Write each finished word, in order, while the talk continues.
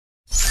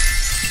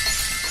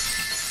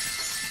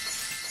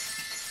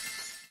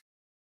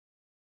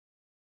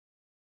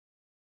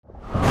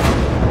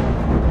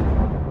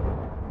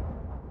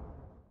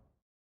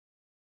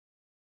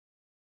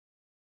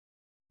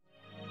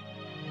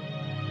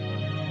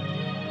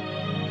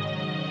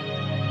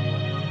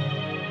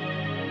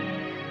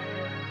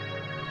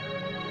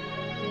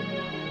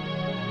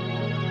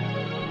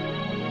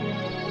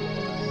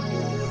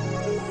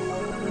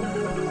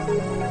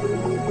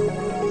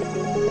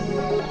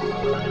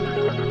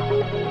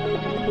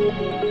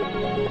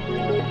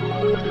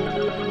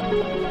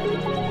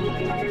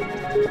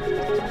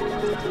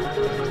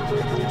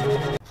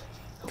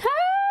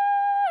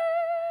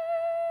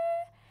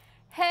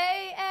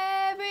Hey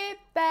everybody!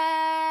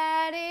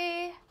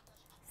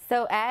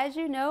 So as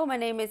you know, my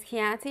name is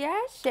Kianti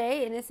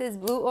Ayshea and this is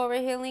Blue Aura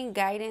Healing,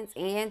 Guidance,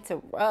 and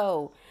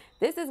Tarot.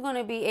 This is going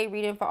to be a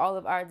reading for all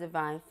of our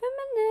Divine Feminines.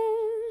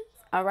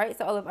 Alright,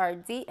 so all of our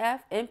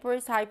DF,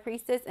 Empress, High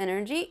Priestess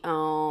energy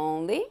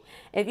only.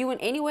 If you in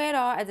any way at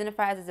all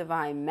identify as a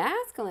Divine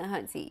Masculine,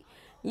 hunty,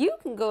 you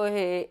can go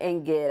ahead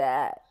and get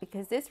at,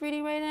 because this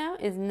reading right now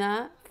is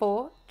not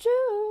for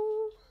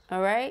you.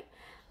 Alright,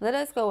 let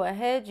us go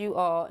ahead, you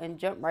all, and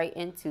jump right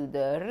into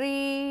the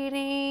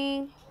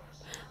reading.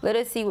 Let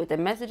us see what the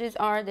messages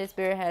are that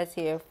Spirit has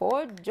here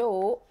for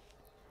Joel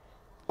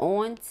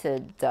on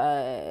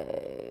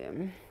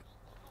today.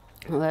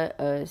 Let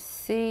us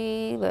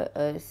see. Let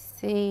us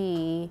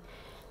see.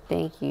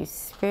 Thank you,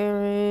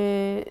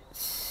 Spirit.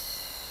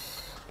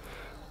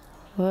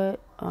 What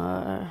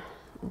are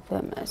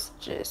the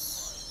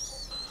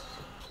messages?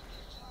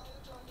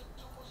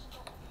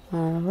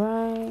 All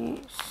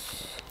right.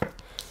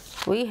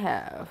 We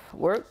have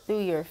work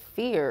through your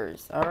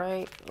fears. All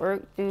right.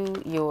 Work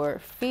through your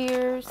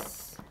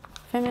fears,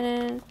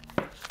 feminine.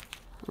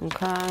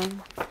 Okay.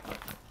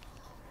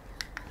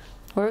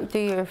 Work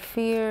through your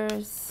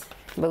fears.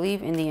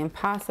 Believe in the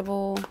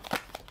impossible.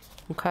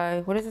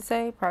 Okay. What does it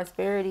say?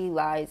 Prosperity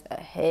lies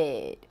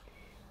ahead.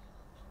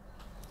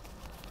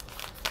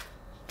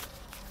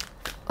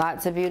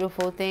 Lots of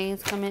beautiful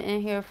things coming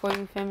in here for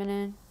you,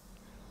 feminine.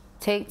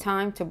 Take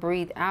time to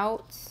breathe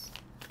out.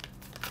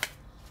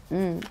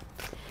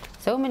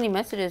 So many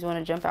messages want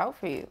to jump out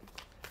for you.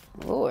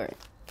 Lord.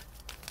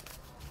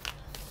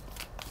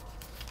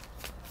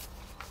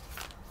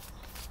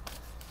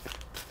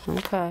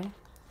 Okay.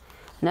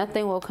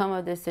 Nothing will come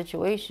of this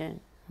situation.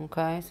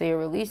 Okay. So you're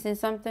releasing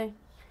something.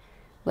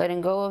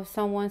 Letting go of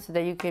someone so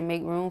that you can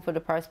make room for the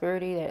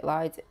prosperity that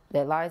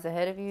lies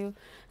ahead of you.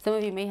 Some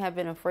of you may have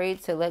been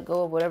afraid to let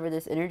go of whatever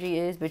this energy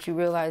is, but you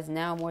realize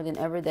now more than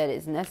ever that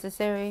it's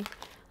necessary.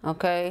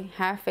 Okay.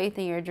 Have faith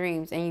in your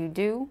dreams, and you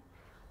do.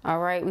 All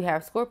right, we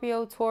have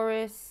Scorpio,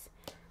 Taurus.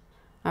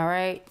 All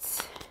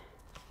right.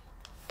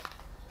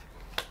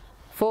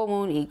 Full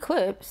moon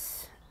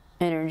eclipse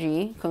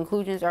energy.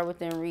 Conclusions are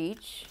within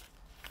reach.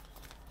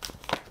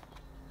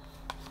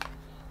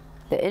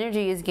 The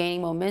energy is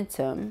gaining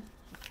momentum.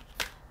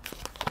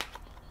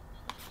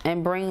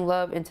 And bring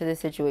love into the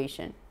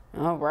situation.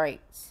 All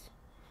right.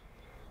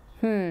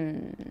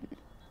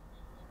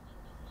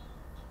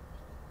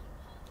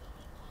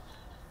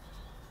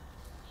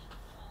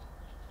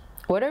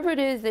 Whatever it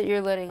is that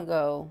you're letting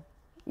go,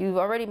 you've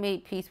already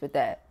made peace with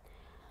that.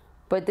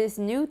 But this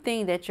new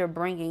thing that you're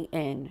bringing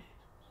in,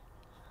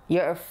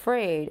 you're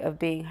afraid of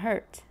being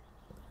hurt.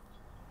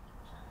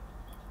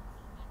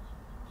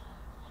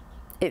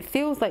 It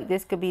feels like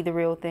this could be the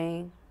real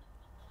thing.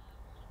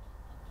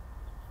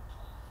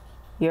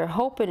 You're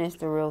hoping it's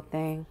the real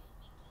thing.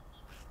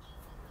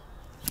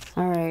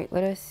 All right,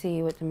 let us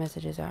see what the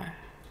messages are.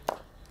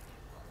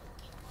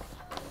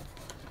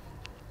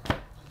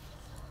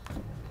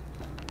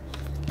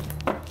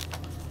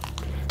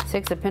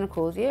 Six of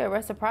Pentacles. Yeah,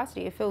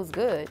 reciprocity. It feels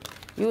good.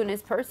 You and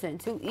this person,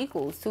 two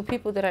equals, two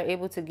people that are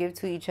able to give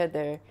to each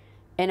other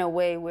in a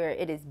way where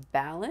it is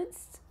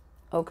balanced.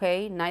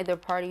 Okay, neither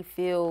party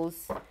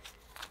feels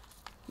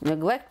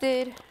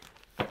neglected,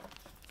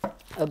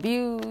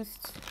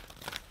 abused.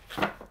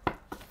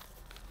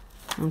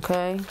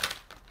 Okay.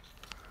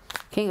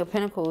 King of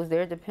Pentacles.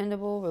 They're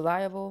dependable,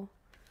 reliable.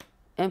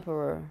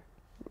 Emperor.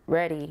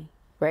 Ready.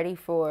 Ready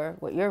for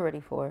what you're ready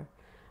for.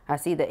 I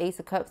see the Ace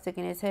of Cups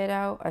sticking his head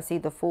out. I see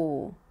the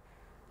Fool.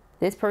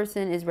 This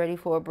person is ready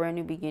for a brand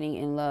new beginning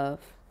in love.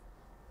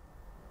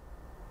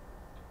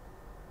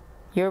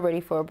 You're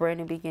ready for a brand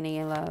new beginning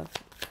in love.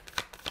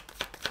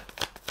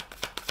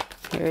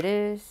 Here it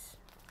is.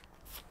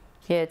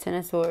 Yeah, Ten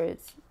of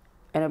Swords.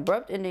 An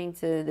abrupt ending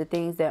to the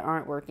things that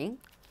aren't working.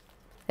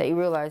 That you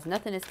realize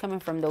nothing is coming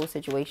from those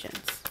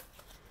situations.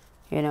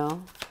 You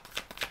know?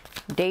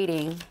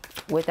 Dating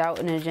without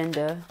an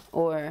agenda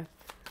or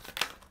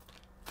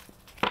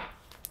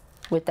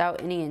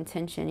without any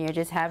intention. You're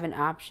just having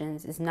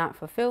options. It's not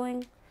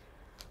fulfilling.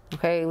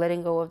 Okay,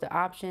 letting go of the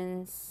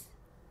options.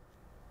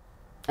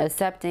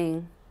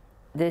 Accepting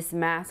this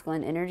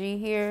masculine energy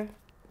here.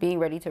 Being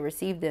ready to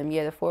receive them.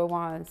 Yeah, the Four of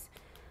Wands.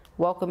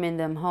 Welcoming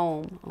them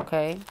home.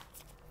 Okay.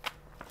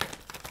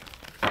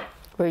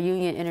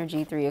 Reunion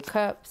energy. Three of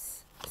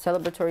Cups.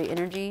 Celebratory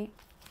energy.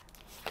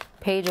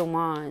 Page of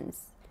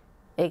Wands.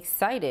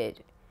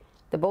 Excited.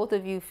 The both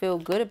of you feel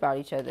good about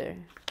each other.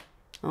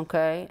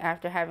 Okay,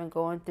 after having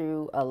gone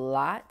through a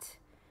lot.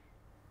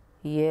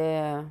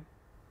 Yeah.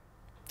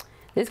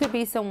 This could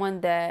be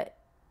someone that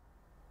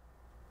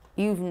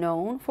you've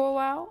known for a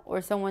while,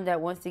 or someone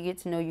that wants to get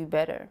to know you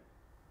better.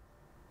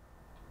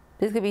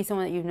 This could be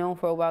someone that you've known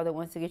for a while that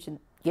wants to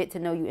get to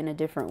know you in a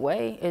different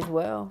way as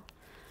well.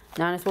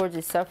 Nine of Swords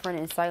is suffering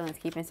in silence,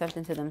 keeping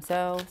something to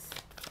themselves.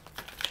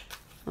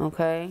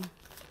 Okay.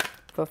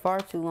 for far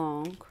too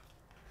long.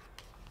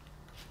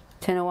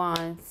 Ten of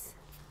Wands.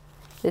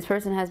 This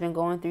person has been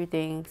going through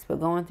things, but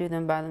going through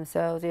them by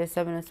themselves. They have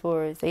Seven of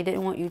Swords. They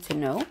didn't want you to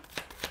know.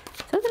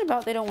 Something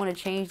about they don't want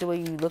to change the way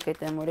you look at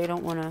them, or they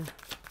don't want to...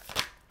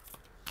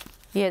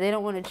 Yeah, they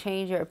don't want to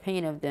change your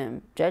opinion of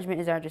them.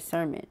 Judgment is our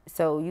discernment.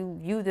 So you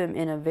view them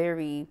in a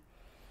very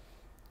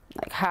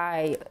like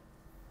high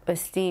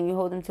esteem. You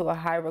hold them to a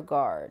high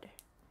regard.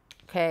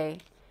 Okay?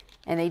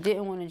 And they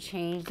didn't want to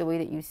change the way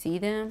that you see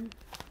them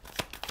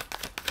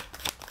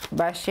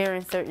by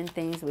sharing certain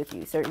things with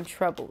you, certain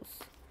troubles.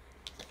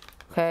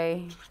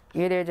 Okay?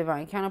 You're their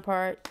divine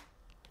counterpart.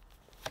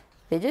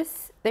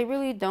 They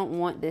really don't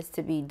want this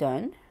to be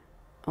done.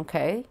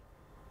 Okay?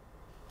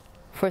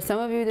 For some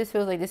of you, this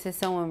feels like this is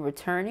someone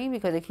returning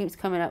because it keeps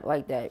coming up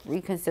like that.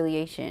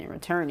 Reconciliation,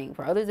 returning.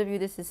 For others of you,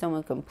 this is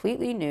someone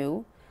completely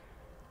new.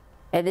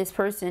 And this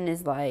person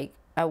is like,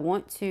 I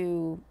want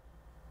to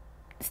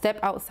step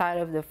outside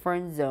of the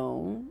friend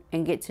zone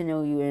and get to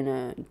know you in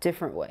a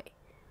different way.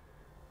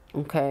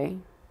 Okay?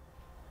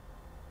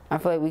 I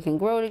feel like we can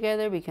grow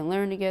together. We can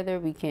learn together.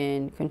 We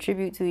can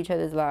contribute to each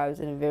other's lives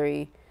in a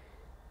very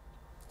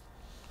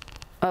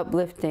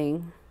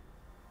uplifting,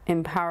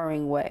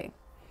 empowering way.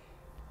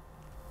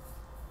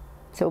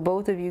 So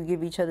both of you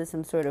give each other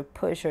some sort of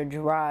push or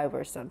drive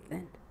or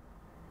something.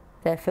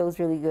 That feels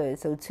really good.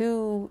 So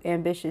two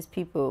ambitious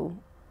people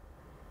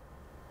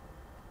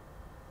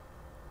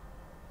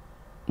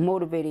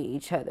motivating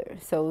each other.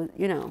 So,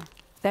 you know,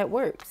 that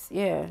works.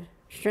 Yeah.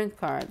 Strength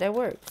card. That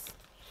works.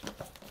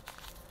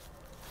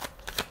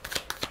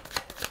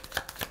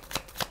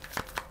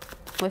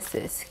 What's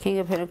this? King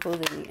of Pentacles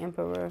and the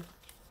Emperor.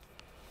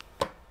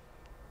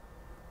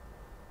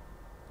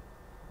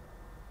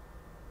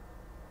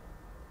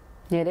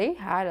 Yeah, they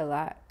hide a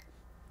lot.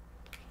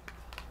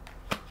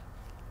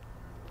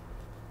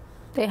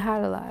 They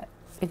hide a lot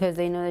because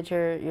they know that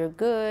you're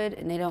good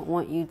and they don't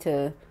want you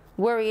to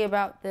worry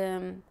about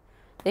them.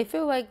 They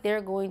feel like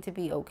they're going to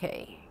be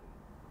okay.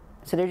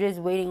 So they're just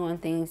waiting on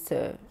things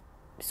to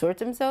sort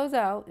themselves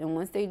out, and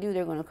once they do,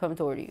 they're going to come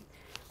toward you.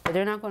 But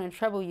they're not going to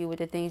trouble you with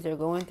the things they're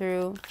going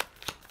through.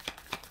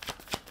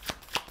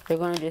 They're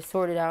going to just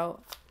sort it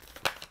out.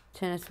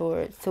 Ten of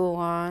Swords, Two of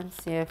Wands,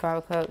 yeah, Five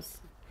of Cups.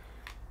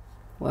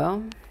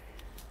 Well,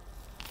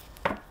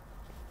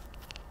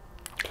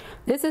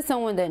 this is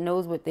someone that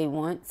knows what they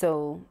want,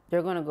 so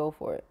they're going to go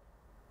for it.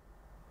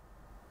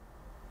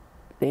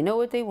 They know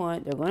what they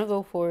want. They're going to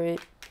go for it.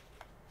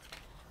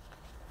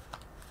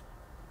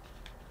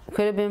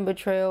 Could have been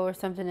betrayal or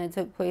something that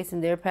took place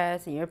in their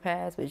past and your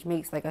past, which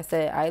makes, like I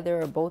said, either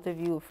or both of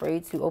you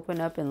afraid to open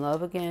up and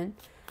love again.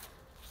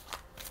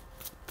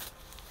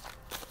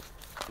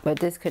 But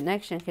this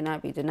connection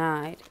cannot be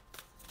denied.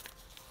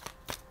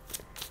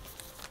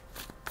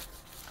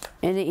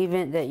 In the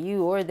event that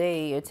you or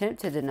they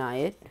attempt to deny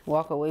it,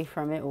 walk away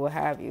from it, or what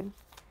have you,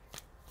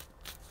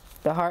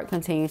 the heart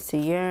continues to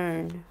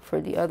yearn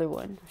for the other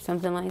one.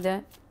 Something like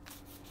that.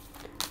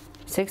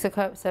 Six of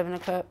Cups, Seven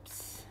of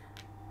Cups.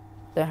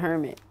 The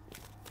Hermit.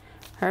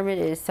 Hermit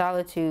is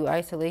solitude,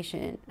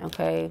 isolation,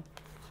 okay?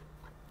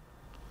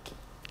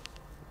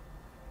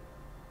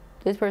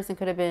 This person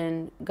could have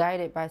been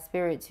guided by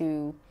spirit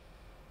to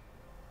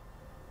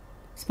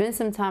spend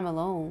some time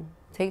alone.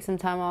 Take some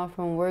time off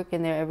from work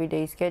and their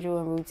everyday schedule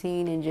and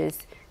routine and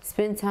just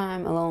spend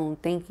time alone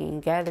thinking,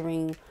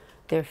 gathering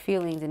their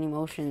feelings and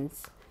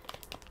emotions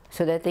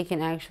so that they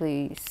can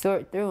actually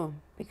sort through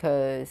them.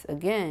 Because,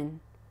 again,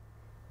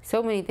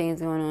 so many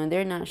things going on.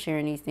 They're not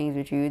sharing these things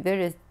with you.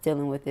 They're just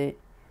dealing with it.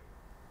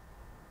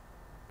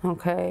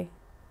 Okay?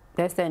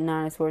 That's that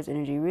Nine of Swords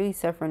energy. Really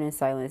suffering in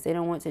silence. They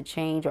don't want to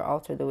change or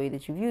alter the way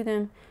that you view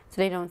them, so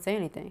they don't say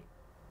anything.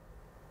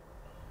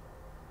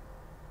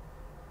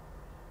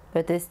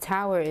 But this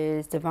Tower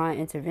is divine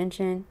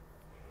intervention,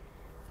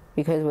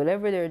 because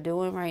whatever they're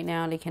doing right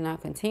now, they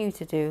cannot continue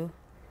to do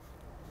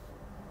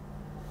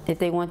if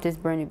they want this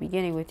brand new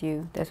beginning with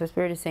you. That's what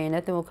Spirit is saying.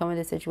 Nothing will come of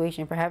this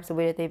situation. Perhaps the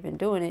way that they've been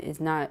doing it is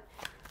not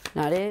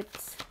it.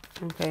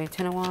 Okay,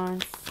 Ten of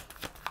Wands.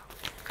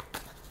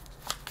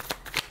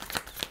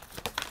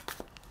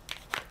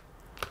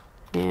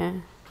 Yeah,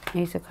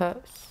 Ace of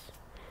Cups.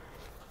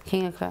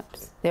 King of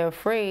Cups. They're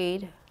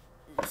afraid,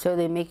 so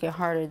they make it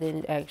harder than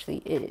it actually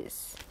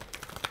is.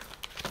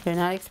 They're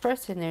not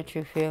expressing their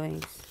true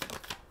feelings.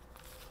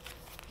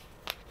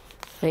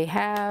 They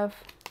have...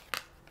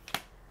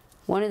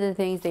 One of the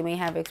things they may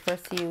have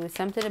expressed to you is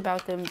something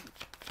about them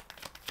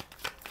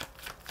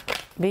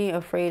being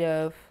afraid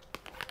of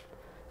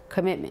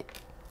commitment.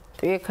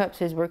 Three of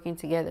Cups is working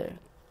together.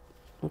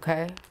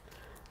 Okay?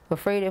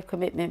 Afraid of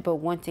commitment, but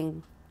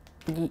wanting...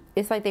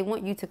 It's like they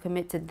want you to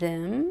commit to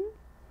them.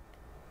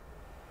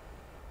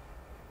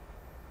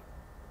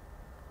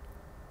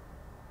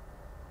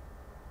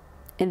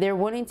 And they're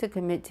wanting to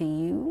commit to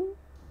you.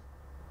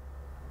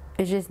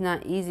 It's just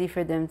not easy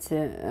for them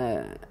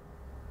to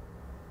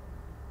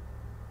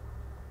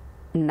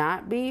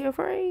not be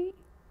afraid.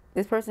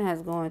 This person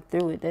has gone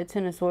through it. That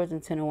Ten of Swords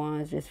and Ten of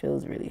Wands just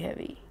feels really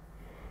heavy.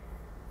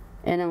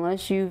 And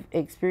unless you've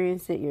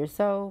experienced it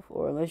yourself,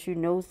 or unless you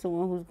know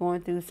someone who's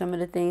going through some of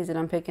the things that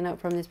I'm picking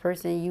up from this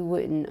person, you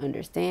wouldn't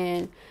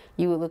understand.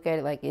 You would look at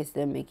it like it's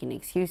them making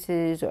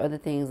excuses or other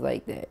things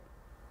like that.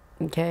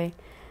 Okay?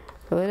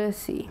 So let us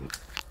see.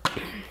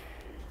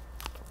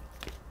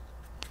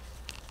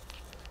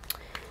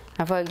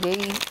 I feel like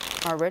they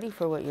are ready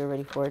for what you're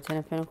ready for. Ten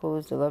of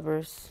Pentacles, the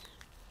Lovers.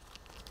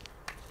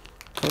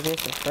 They're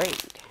just afraid.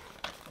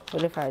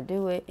 What if I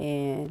do it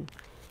and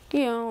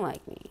you don't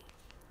like me?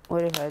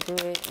 What if I do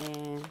it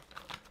and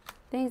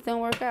things don't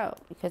work out?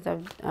 Because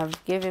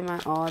I've given my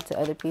all to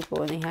other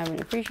people and they haven't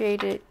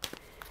appreciated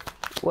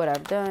what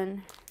I've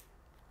done.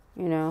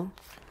 You know,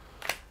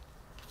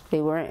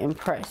 they weren't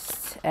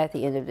impressed at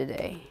the end of the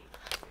day.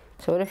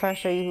 So what if I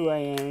show you who I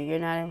am and you're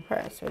not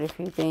impressed? What if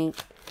you think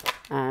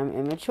I'm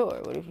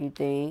immature? What if you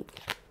think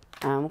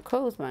I'm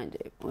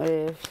closed-minded? What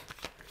if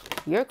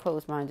you're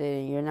closed-minded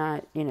and you're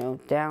not, you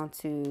know, down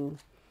to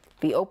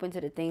be open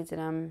to the things that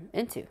I'm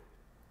into?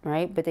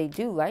 Right? But they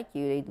do like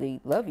you. They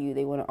love you.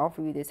 They want to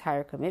offer you this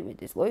higher commitment,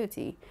 this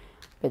loyalty.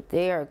 But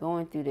they are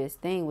going through this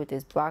thing with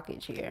this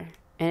blockage here.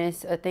 And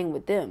it's a thing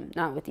with them,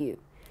 not with you.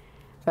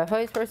 But I feel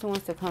this person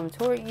wants to come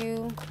toward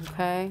you,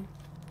 okay?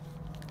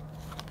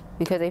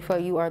 Because they feel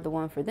you are the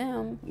one for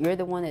them. You're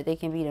the one that they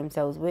can be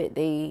themselves with.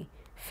 They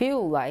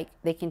feel like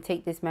they can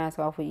take this mask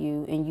off with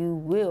you and you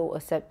will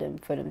accept them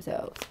for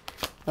themselves.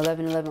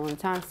 1111 on the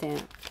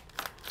timestamp.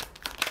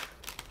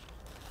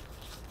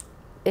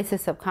 It's a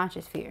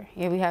subconscious fear.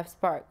 Here we have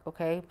spark,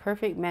 okay?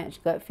 Perfect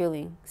match, gut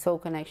feeling, soul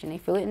connection. They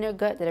feel it in their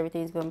gut that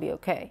everything's going to be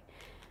okay.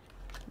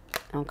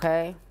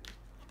 Okay?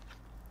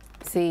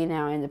 See,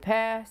 now in the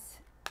past,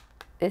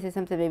 this is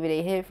something maybe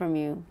they hid from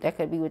you. That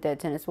could be what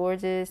that Ten of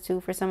Swords is, too,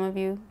 for some of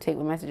you. Take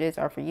what messages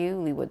are for you.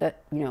 Leave what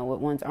that, you know,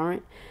 what ones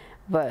aren't.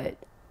 But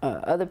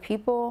other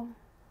people,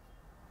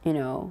 you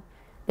know,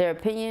 their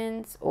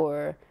opinions,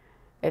 or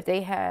if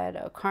they had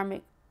a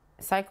karmic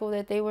cycle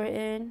that they were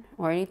in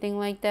or anything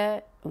like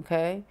that,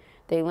 okay,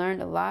 they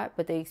learned a lot,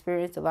 but they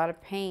experienced a lot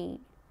of pain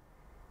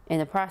in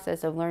the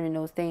process of learning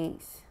those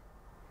things,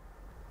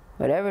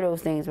 whatever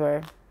those things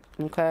were.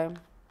 Okay,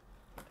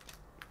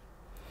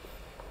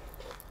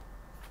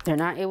 they're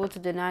not able to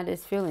deny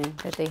this feeling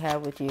that they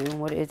have with you and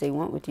what it is they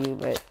want with you,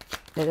 but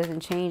that doesn't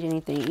change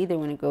anything either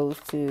when it goes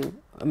to,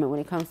 I mean, when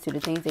it comes to the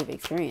things they've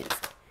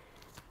experienced,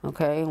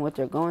 okay, and what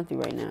they're going through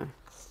right now.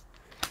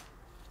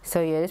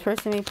 So yeah, this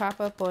person may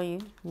pop up on you,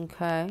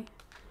 okay?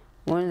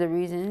 One of the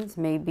reasons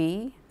may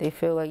be they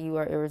feel like you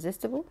are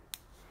irresistible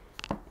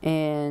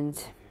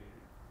and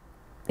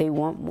they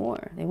want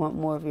more. They want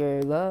more of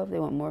your love. They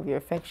want more of your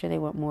affection. They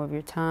want more of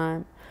your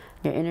time,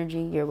 your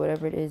energy, your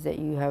whatever it is that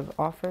you have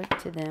offered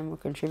to them or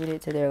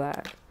contributed to their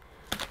life.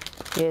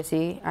 Yeah,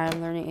 see, I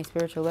am learning a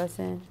spiritual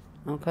lesson,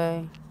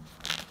 okay?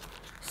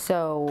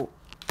 So,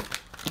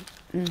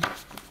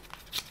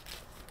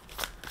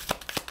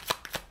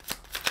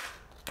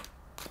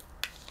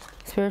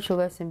 spiritual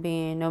lesson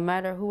being, no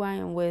matter who I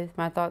am with,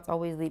 my thoughts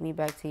always lead me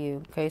back to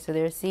you. Okay, so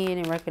they're seeing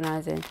and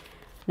recognizing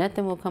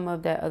nothing will come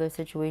of that other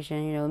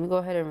situation. You know, let me go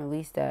ahead and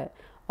release that.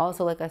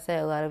 Also, like I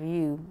said, a lot of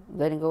you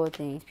letting go of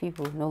things,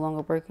 people no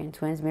longer working,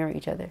 twins mirror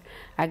each other.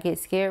 I get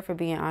scared for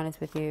being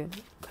honest with you.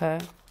 Okay,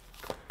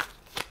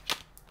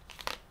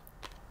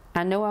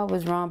 I know I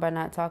was wrong by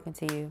not talking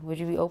to you. Would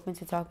you be open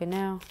to talking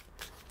now?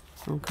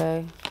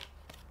 Okay,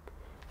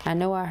 I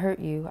know I hurt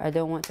you. I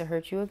don't want to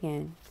hurt you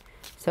again.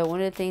 So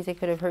one of the things they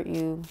could have hurt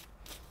you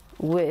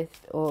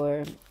with,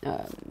 or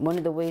one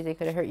of the ways they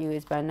could have hurt you,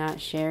 is by not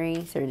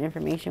sharing certain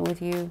information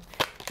with you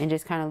and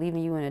just kind of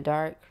leaving you in the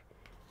dark.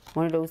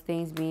 One of those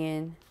things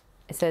being,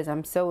 it says,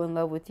 I'm so in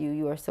love with you.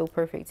 You are so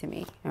perfect to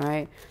me. All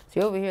right. So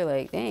you're over here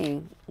like,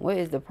 dang, what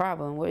is the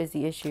problem? What is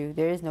the issue?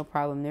 There is no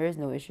problem. There is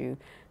no issue.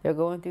 They're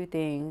going through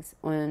things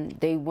when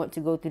they want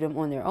to go through them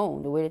on their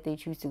own. The way that they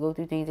choose to go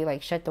through things, they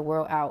like shut the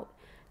world out.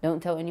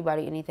 Don't tell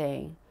anybody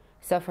anything.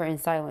 Suffer in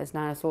silence,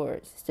 Nine of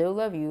Swords. Still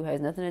love you. Has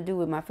nothing to do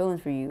with my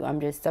feelings for you.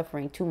 I'm just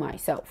suffering to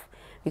myself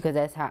because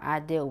that's how I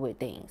deal with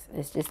things.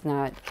 It's just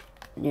not,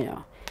 you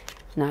know,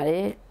 not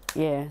it.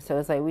 Yeah, so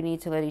it's like we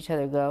need to let each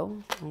other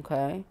go.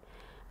 Okay.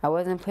 I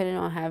wasn't planning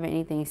on having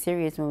anything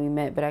serious when we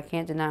met, but I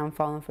can't deny I'm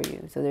falling for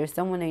you. So there's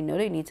someone they know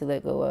they need to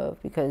let go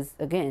of because,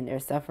 again, they're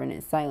suffering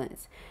in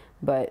silence.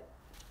 But,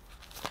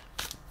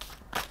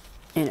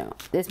 you know,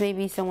 this may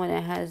be someone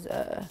that has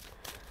a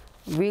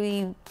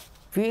really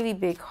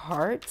big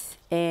heart,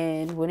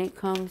 and when it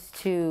comes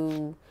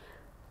to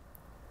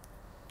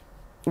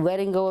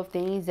letting go of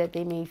things that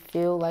they may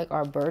feel like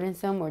are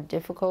burdensome or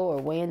difficult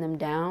or weighing them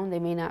down, they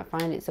may not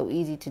find it so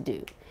easy to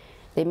do.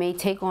 They may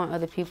take on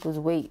other people's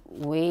weight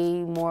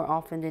way more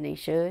often than they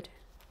should.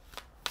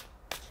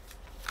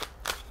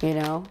 You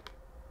know,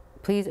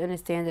 please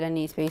understand that I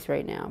need space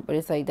right now, but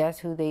it's like that's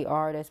who they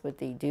are, that's what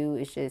they do.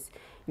 It's just,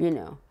 you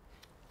know,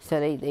 so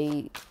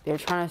they're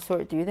trying to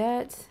sort through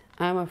that.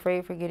 I'm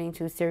afraid for getting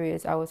too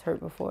serious. I was hurt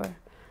before.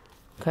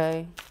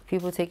 Okay?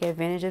 People take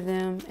advantage of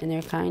them and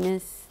their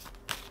kindness.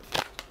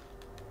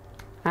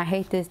 I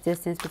hate this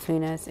distance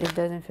between us. It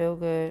doesn't feel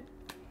good.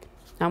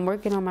 I'm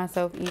working on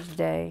myself each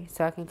day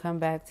so I can come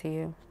back to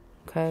you.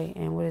 Okay,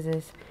 and what is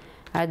this?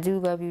 I do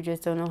love you,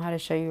 just don't know how to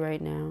show you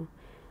right now.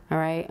 All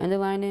right,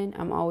 underlining,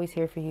 I'm always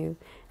here for you.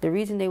 The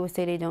reason they would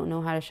say they don't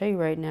know how to show you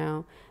right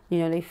now, you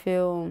know, they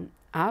feel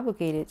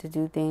obligated to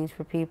do things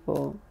for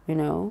people, you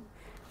know.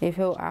 They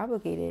feel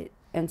obligated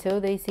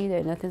until they see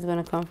that nothing's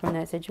going to come from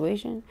that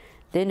situation.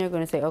 Then they're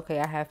going to say, okay,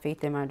 I have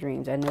faith in my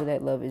dreams. I know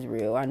that love is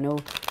real. I know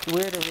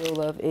where the real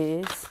love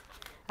is.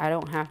 I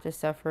don't have to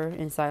suffer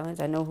in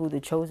silence. I know who the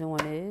chosen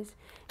one is.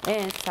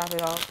 And to top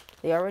it off,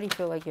 they already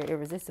feel like you're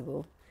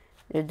irresistible.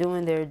 They're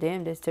doing their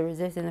damnedest to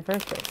resist in the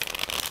first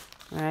place.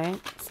 All right,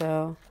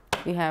 so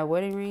we have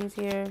wedding rings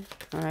here.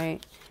 All right,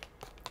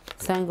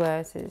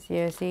 sunglasses.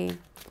 Yeah, see,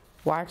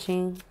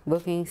 watching,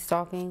 looking,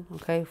 stalking.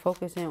 Okay,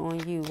 focusing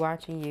on you,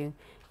 watching you.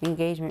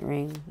 Engagement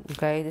ring.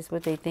 Okay, this is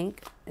what they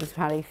think. This is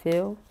how they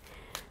feel.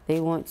 They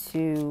want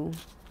to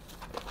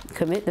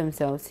commit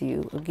themselves to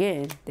you.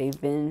 Again, they've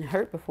been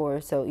hurt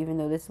before, so even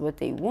though this is what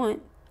they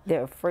want,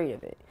 they're afraid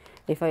of it.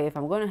 They feel like, if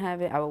I'm going to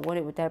have it, I would want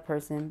it with that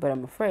person, but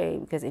I'm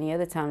afraid because any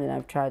other time that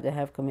I've tried to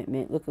have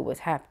commitment, look at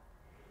what's happened.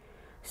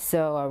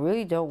 So I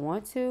really don't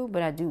want to,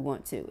 but I do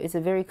want to. It's a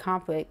very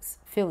complex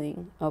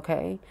feeling,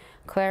 okay?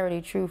 Clarity,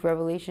 truth,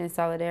 revelation,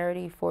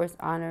 solidarity, force,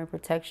 honor,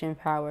 protection,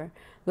 power.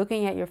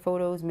 Looking at your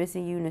photos,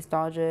 missing you,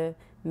 nostalgia,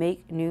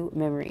 make new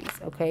memories,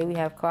 okay? We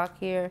have clock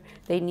here.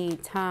 They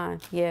need time,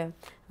 yeah,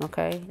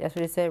 okay? That's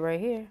what it said right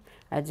here.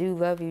 I do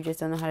love you, just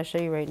don't know how to show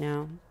you right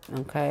now,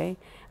 okay?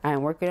 I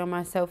am working on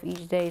myself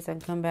each day so I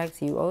can come back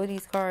to you. All of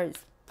these cards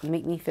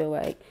make me feel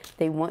like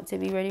they want to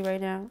be ready right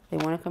now. They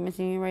want to come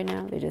into you right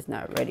now. They're just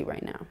not ready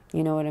right now.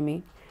 You know what I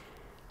mean?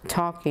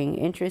 Talking,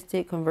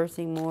 interested,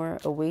 conversing more,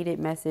 awaited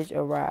message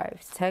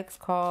arrives. Text,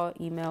 call,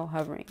 email,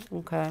 hovering.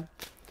 Okay.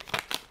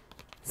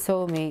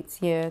 Soulmates.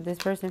 Yeah, this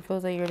person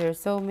feels like you're their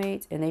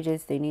soulmates and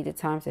they need the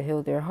time to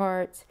heal their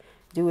hearts.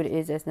 Do what it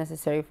is that's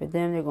necessary for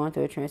them. They're going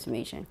through a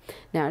transformation.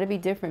 Now, it'd be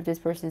different if this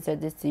person said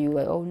this to you,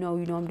 like, oh no,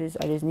 you know,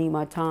 I just need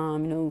my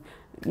time. You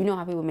know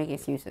how people make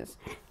excuses.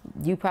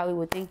 You probably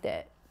would think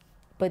that.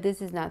 But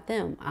this is not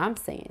them. I'm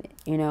saying it,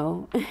 you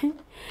know.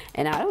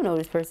 And I don't know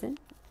this person.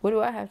 What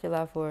do I have to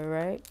allow for,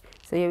 right?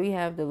 So yeah, we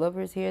have the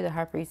Lovers here, the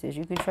High Priestess.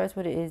 You can trust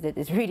what it is that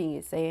this reading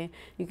is saying.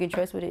 You can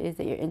trust what it is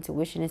that your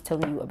intuition is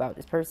telling you about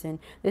this person.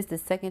 This is the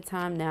second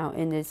time now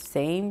in this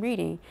same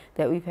reading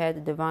that we've had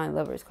the Divine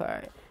Lovers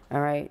card.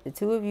 All right. The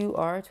two of you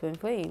are twin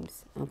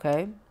flames,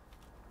 okay?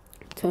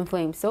 Twin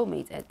flame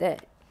soulmates at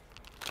that.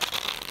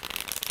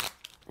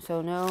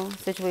 So no,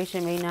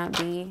 situation may not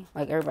be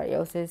like everybody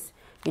else's.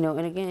 You know,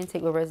 and again,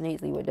 take what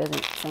resonates, leave what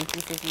doesn't. Some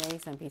pieces may,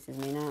 some pieces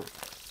may not.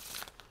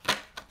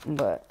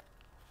 But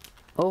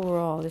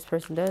overall, this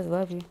person does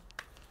love you.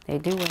 They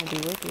do want to be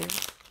with you.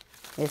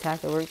 They just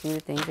have to work through the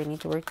things they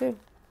need to work through.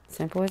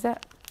 Simple as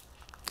that.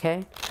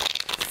 Okay?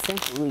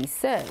 Simply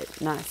said,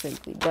 not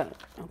simply done.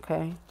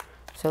 Okay?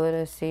 So let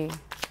us see.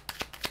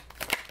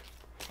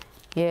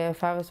 Yeah,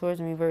 Five of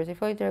Swords in reverse. They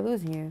feel like they're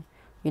losing you.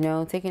 You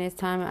know, taking this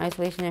time in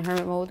isolation and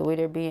hermit mode, the way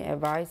they're being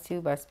advised to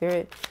by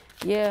Spirit.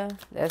 Yeah,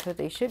 that's what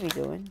they should be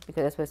doing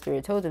because that's what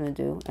Spirit told them to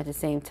do. At the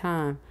same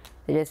time,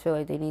 they just feel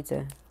like they need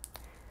to,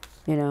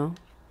 you know,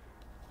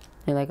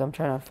 they're like, I'm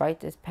trying to fight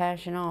this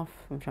passion off.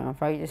 I'm trying to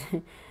fight this,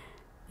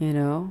 you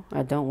know.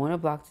 I don't want to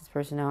block this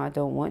person out. I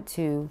don't want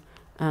to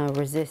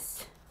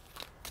resist.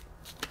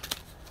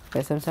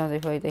 But sometimes they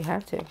feel like they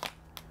have to.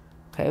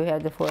 Okay, we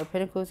have the Four of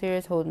Pentacles here.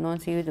 It's holding on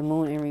to you. The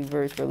Moon in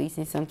reverse,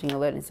 releasing something or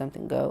letting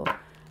something go.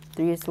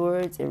 Three of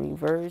Swords in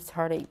reverse,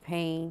 heartache,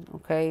 pain,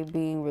 okay,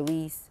 being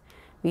released.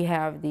 We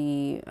have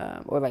the,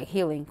 or like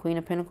healing, Queen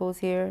of Pentacles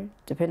here.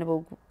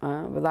 Dependable,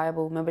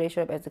 reliable. Remember, they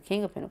showed up as the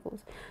King of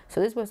Pentacles.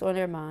 So this is what's on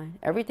their mind.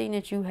 Everything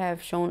that you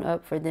have shown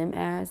up for them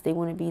as, they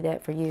want to be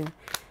that for you.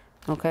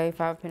 Okay,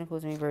 Five of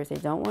Pentacles in reverse. They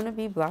don't want to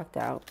be blocked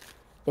out.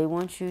 They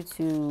want you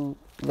to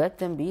let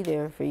them be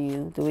there for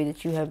you the way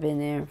that you have been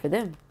there for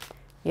them.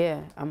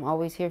 Yeah, I'm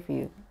always here for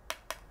you.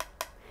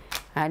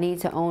 I need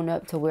to own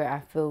up to where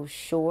I feel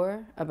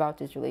sure about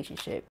this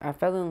relationship. I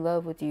fell in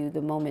love with you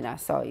the moment I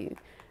saw you.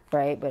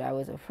 Right, but I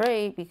was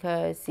afraid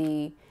because,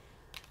 see,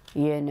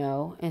 you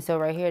know, and so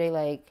right here they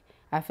like,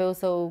 I feel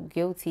so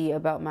guilty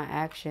about my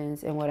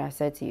actions and what I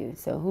said to you.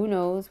 So who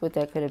knows what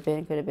that could have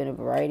been. Could have been a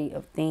variety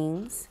of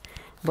things,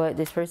 but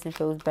this person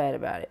feels bad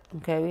about it.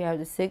 Okay, we have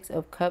the Six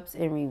of Cups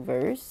in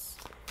reverse.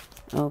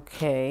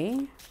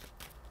 Okay,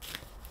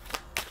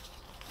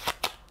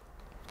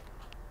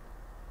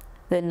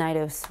 the Knight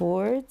of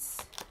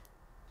Swords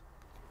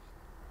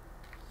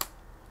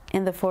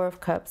and the Four of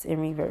Cups in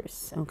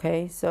reverse.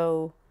 Okay,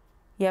 so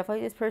yeah, I feel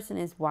like this person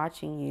is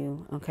watching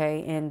you,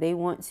 okay, and they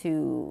want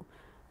to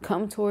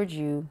come towards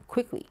you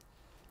quickly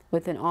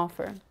with an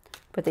offer,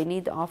 but they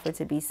need the offer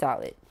to be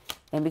solid.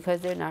 And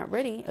because they're not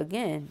ready,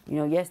 again, you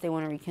know, yes, they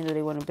want to rekindle,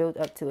 they want to build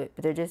up to it,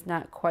 but they're just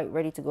not quite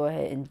ready to go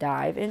ahead and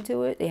dive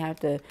into it. They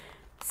have to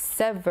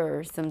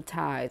sever some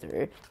ties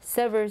or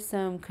sever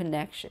some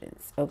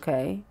connections,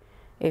 okay,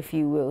 if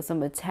you will,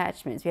 some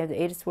attachments. We have the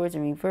Eight of Swords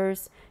in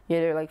reverse. Yeah,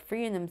 they're like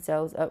freeing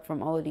themselves up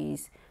from all of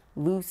these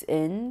loose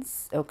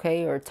ends,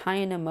 okay, or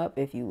tying them up,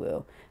 if you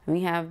will. And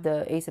we have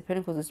the Ace of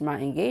Pentacles, which is my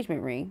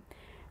engagement ring.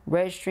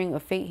 Red string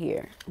of fate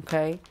here,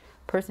 okay?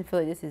 Person feel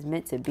like this is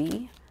meant to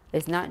be.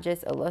 It's not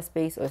just a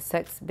lust-based or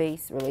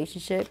sex-based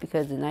relationship,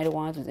 because the Knight of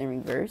Wands was in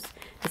reverse.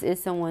 This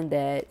is someone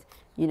that,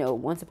 you know,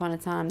 once upon a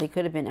time, they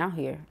could have been out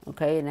here,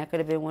 okay? And that could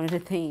have been one of the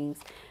things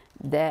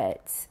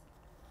that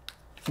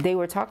they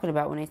were talking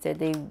about when they said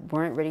they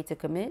weren't ready to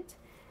commit.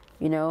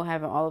 You know,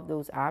 having all of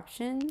those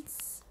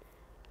options,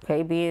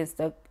 okay? Being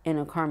stuck in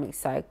a karmic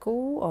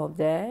cycle, all of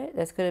that.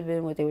 That could have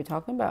been what they were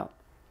talking about,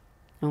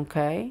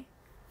 okay?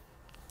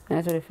 And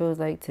that's what it feels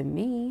like to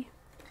me.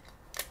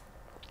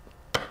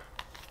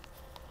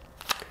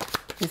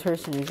 This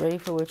person is ready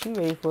for what you're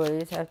ready for.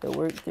 They just have to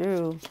work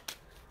through,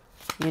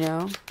 you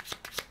know,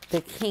 the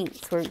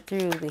kinks, work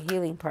through the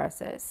healing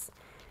process.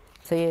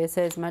 So yeah, it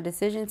says, my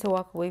decision to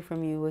walk away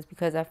from you was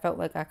because I felt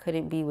like I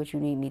couldn't be what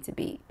you need me to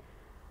be.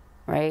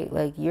 Right?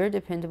 Like, you're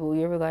dependable,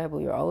 you're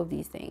reliable, you're all of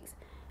these things.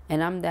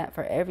 And I'm that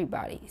for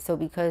everybody. So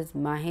because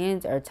my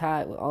hands are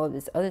tied with all of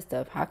this other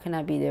stuff, how can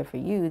I be there for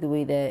you the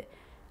way that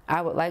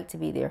I would like to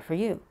be there for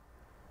you?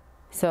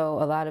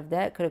 So a lot of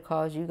that could have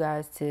caused you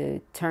guys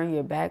to turn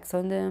your backs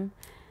on them,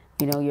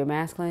 you know, your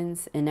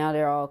masculines. And now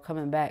they're all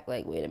coming back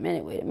like, wait a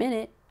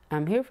minute.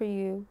 I'm here for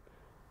you.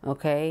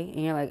 Okay.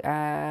 And you're like,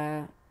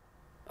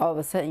 all of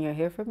a sudden you're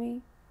here for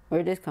me?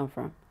 Where'd this come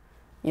from?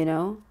 You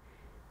know?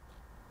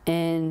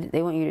 And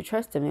they want you to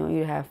trust them. They want you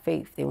to have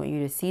faith. They want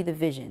you to see the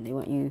vision. They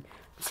want you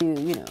to,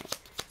 you know.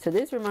 So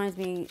this reminds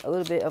me a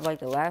little bit of like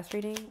the last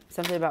reading.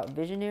 Something about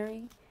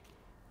visionary.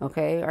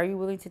 Okay. Are you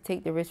willing to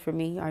take the risk for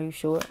me? Are you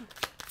sure?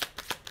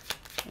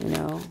 You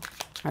know,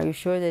 are you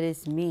sure that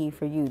it's me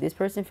for you? This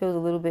person feels a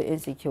little bit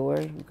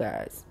insecure, you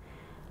guys.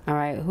 All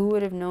right. Who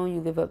would have known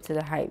you live up to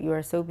the hype? You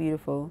are so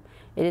beautiful.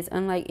 It is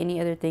unlike any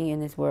other thing in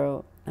this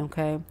world.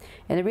 Okay.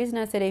 And the reason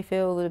I say they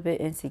feel a little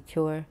bit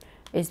insecure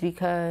is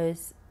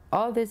because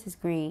all this is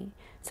green.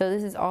 So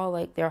this is all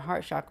like their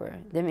heart chakra,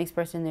 them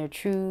expressing their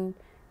true,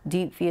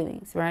 deep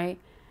feelings, right?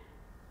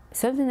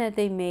 Something that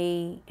they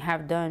may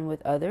have done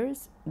with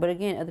others, but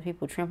again, other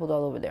people trampled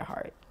all over their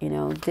heart, you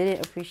know,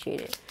 didn't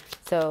appreciate it.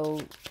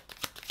 So,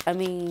 I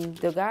mean,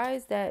 the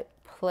guys that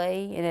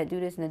play and that do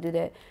this and that do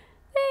that,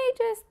 they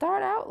just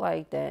start out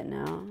like that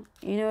now.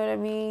 You know what I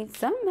mean?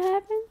 Something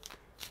happened,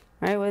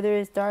 right? Whether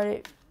it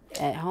started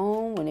at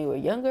home when they were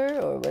younger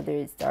or whether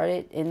it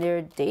started in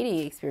their dating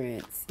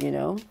experience, you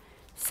know,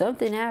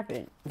 something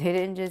happened. They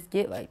didn't just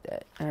get like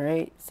that, all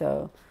right?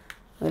 So,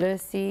 let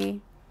us see.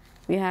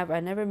 We have, I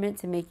never meant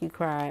to make you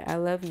cry. I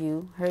love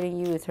you. Hurting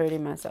you is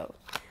hurting myself.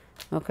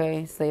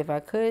 Okay, so if I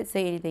could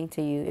say anything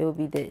to you, it would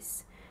be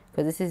this.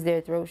 Because this is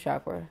their throat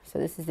chakra. So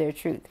this is their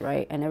truth,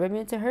 right? I never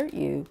meant to hurt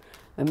you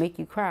or make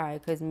you cry.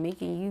 Because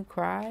making you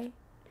cry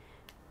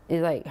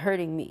is like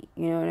hurting me.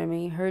 You know what I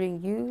mean?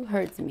 Hurting you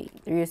hurts me.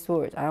 Three of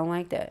Swords. I don't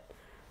like that.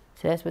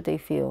 So that's what they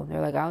feel.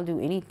 They're like, I'll do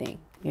anything.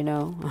 You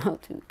know? I'll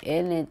do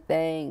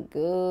anything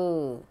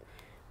good.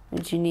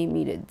 What you need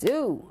me to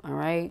do. All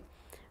right?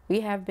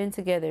 We have been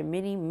together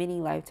many, many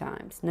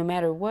lifetimes. No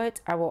matter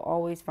what, I will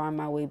always find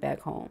my way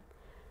back home.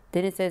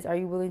 Then it says, are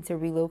you willing to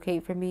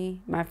relocate for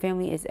me? My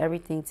family is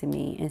everything to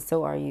me, and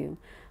so are you.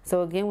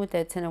 So again, with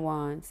that Ten of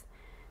Wands,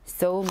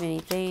 so many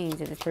things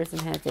that this person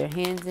has their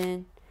hands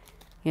in,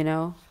 you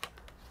know.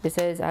 It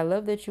says, I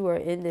love that you are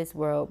in this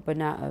world, but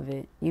not of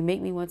it. You make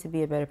me want to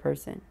be a better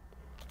person.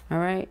 All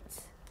right?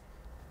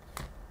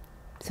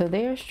 So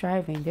they are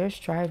striving. They're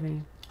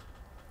striving.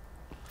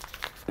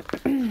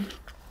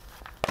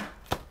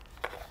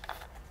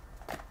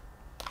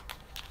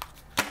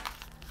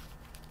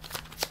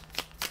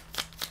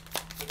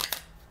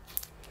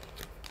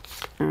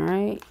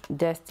 Alright,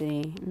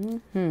 destiny.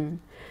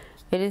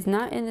 It is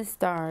not in the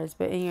stars,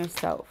 but in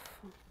yourself.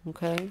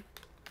 Okay?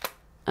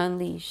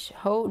 Unleash.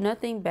 Hold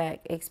nothing back.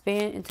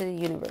 Expand into the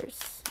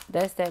universe.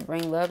 That's that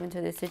bring love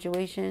into this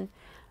situation.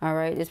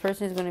 Alright, this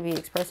person is going to be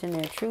expressing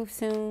their truth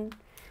soon.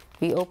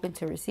 Be open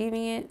to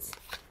receiving it.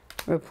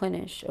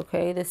 Replenish.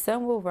 Okay? The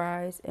sun will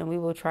rise and we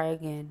will try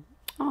again.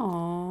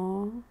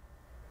 Aww.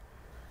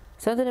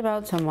 Something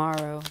about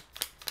tomorrow.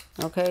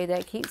 Okay,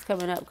 that keeps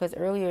coming up because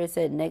earlier it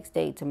said next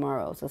day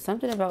tomorrow. So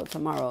something about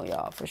tomorrow,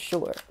 y'all, for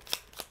sure.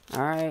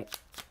 All right.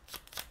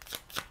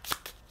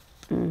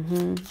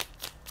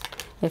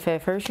 If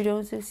at first you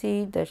don't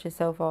succeed, dust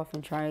yourself off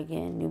and try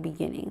again. New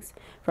beginnings.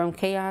 From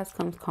chaos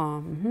comes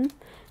calm.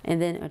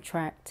 And then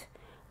attract.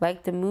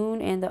 Like the moon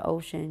and the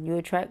ocean, you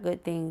attract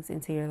good things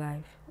into your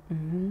life.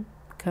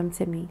 Come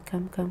to me.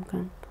 Come, come,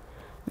 come.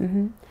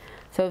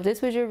 So if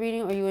this was your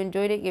reading or you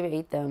enjoyed it, give it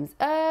a thumbs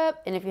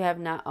up. And if you have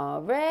not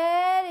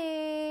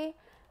already,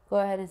 go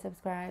ahead and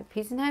subscribe.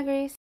 Peace and high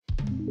grace.